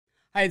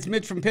Hi, it's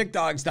Mitch from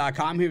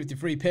Pickdawgz.com here with your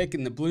free pick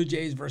in the Blue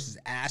Jays versus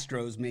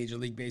Astros Major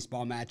League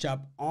Baseball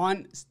matchup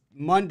on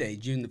Monday,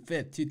 June the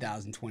 5th,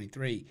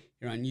 2023.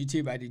 Here on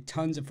YouTube, I do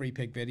tons of free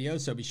pick videos,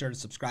 so be sure to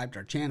subscribe to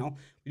our channel.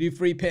 We do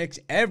free picks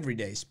every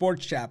day,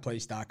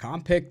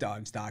 sportschatplace.com,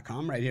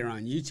 pickdawgz.com, right here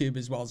on YouTube,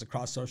 as well as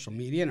across social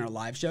media and our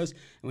live shows. And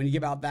when you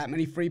give out that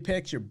many free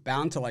picks, you're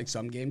bound to like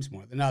some games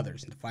more than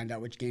others. And to find out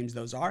which games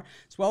those are,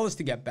 as well as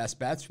to get best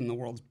bets from the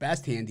world's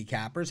best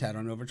handicappers, head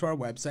on over to our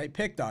website,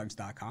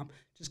 pickdawgz.com.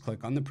 Just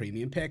click on the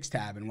Premium Picks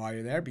tab, and while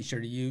you're there, be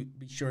sure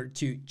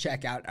to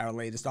check out our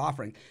latest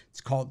offering. It's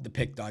called the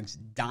Pick Dawgz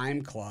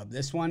Dime Club.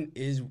 This one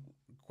is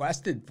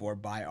requested for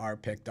by our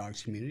Pick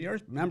Dawgz community, or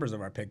members of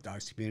our Pick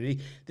Dawgz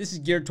community. This is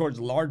geared towards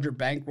larger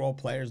bankroll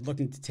players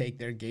looking to take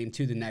their game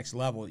to the next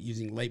level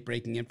using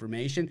late-breaking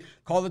information.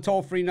 Call the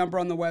toll-free number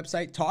on the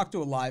website, talk to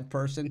a live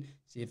person,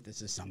 see if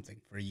this is something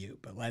for you.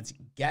 But let's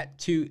get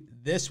to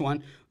this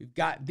one. We've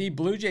got the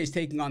Blue Jays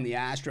taking on the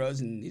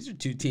Astros, and these are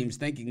two teams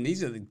thinking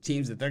these are the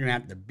teams that they're going to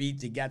have to beat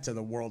to get to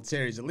the World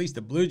Series. At least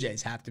the Blue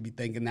Jays have to be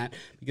thinking that,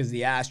 because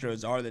the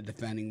Astros are the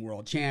defending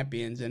world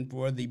champions. And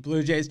for the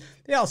Blue Jays,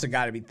 they also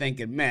got to be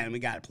thinking, man, we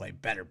got to play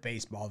better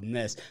baseball than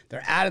this.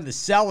 They're out of the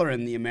cellar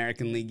in the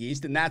American League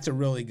East, and that's a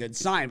really good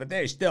sign, but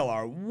they still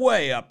are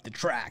way up the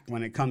track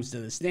when it comes to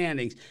the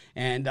standings.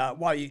 And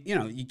while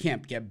you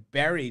can't get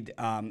buried,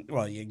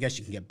 well, I guess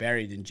you can get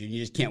buried in June. You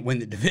just can't win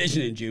the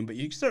division in June, but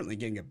you certainly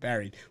can get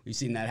buried. We've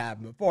seen that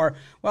happen before.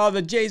 Well,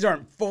 the Jays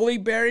aren't fully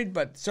buried,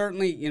 but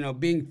certainly,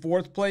 being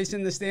fourth place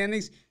in the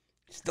standings,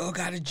 still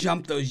got to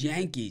jump those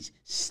Yankees.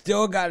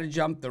 Still got to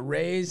jump the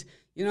Rays,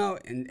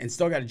 and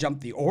still got to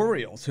jump the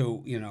Orioles,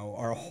 who,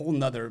 are a whole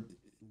nother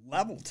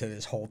level to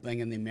this whole thing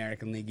in the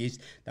American League East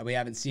that we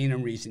haven't seen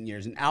in recent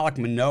years. And Alek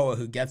Manoah,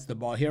 who gets the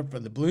ball here for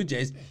the Blue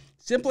Jays,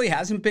 simply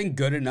hasn't been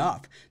good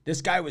enough.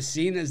 This guy was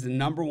seen as the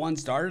 #1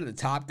 starter, the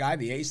top guy,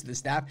 the ace of the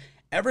staff,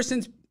 ever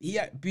since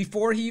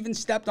before he even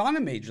stepped on a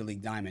Major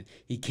League diamond.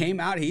 He came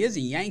out, he is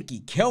a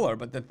Yankee killer,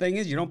 but the thing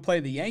is, you don't play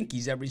the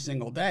Yankees every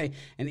single day,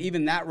 and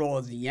even that role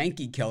as a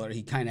Yankee killer,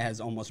 he kind of has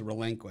almost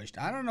relinquished.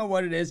 I don't know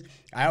what it is.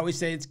 I always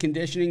say it's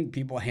conditioning.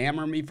 People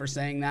hammer me for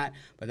saying that,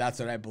 but that's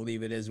what I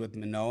believe it is with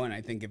Manoah, and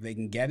I think if they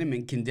can get him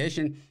in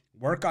condition,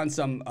 work on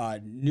some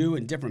new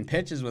and different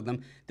pitches with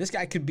him, this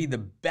guy could be the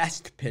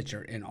best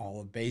pitcher in all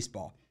of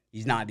baseball.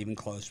 He's not even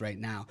close right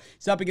now.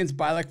 He's up against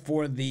Bielak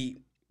for the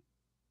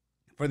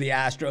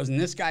Astros, and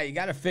this guy, you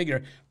got to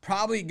figure,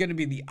 probably going to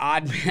be the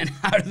odd man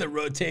out of the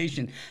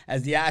rotation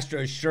as the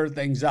Astros sure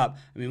things up.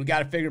 I mean, we got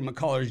to figure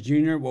McCullers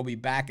Jr. will be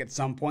back at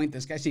some point.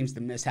 This guy seems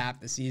to miss half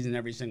the season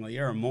every single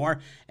year or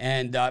more,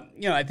 and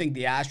I think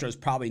the Astros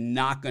probably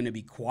not going to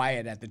be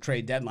quiet at the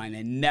trade deadline.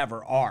 They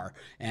never are,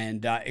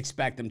 and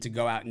expect them to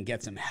go out and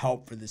get some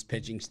help for this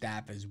pitching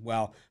staff as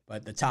well,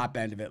 but the top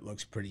end of it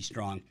looks pretty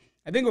strong.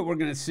 I think what we're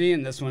going to see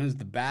in this one is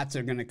the bats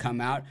are going to come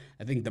out.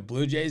 I think the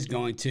Blue Jays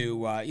going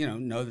to,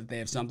 know that they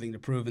have something to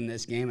prove in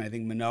this game. I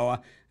think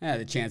Manoah,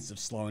 the chances of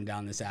slowing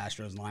down this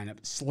Astros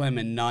lineup, slim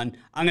and none.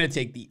 I'm going to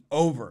take the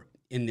over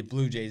in the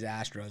Blue Jays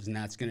Astros, and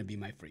that's going to be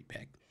my free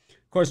pick.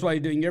 Of course, while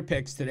you're doing your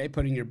picks today,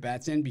 putting your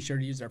bets in, be sure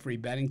to use our free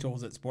betting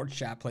tools at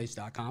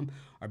sportschatplace.com.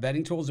 Our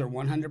betting tools are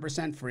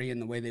 100% free,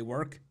 and the way they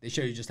work, they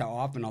show you just how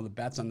often all the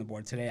bets on the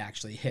board today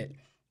actually hit.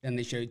 Then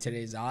they show you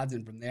today's odds,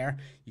 and from there,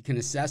 you can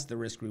assess the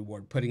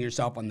risk-reward, putting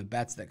yourself on the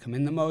bets that come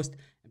in the most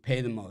and pay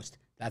the most.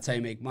 That's how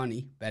you make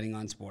money betting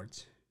on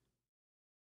sports.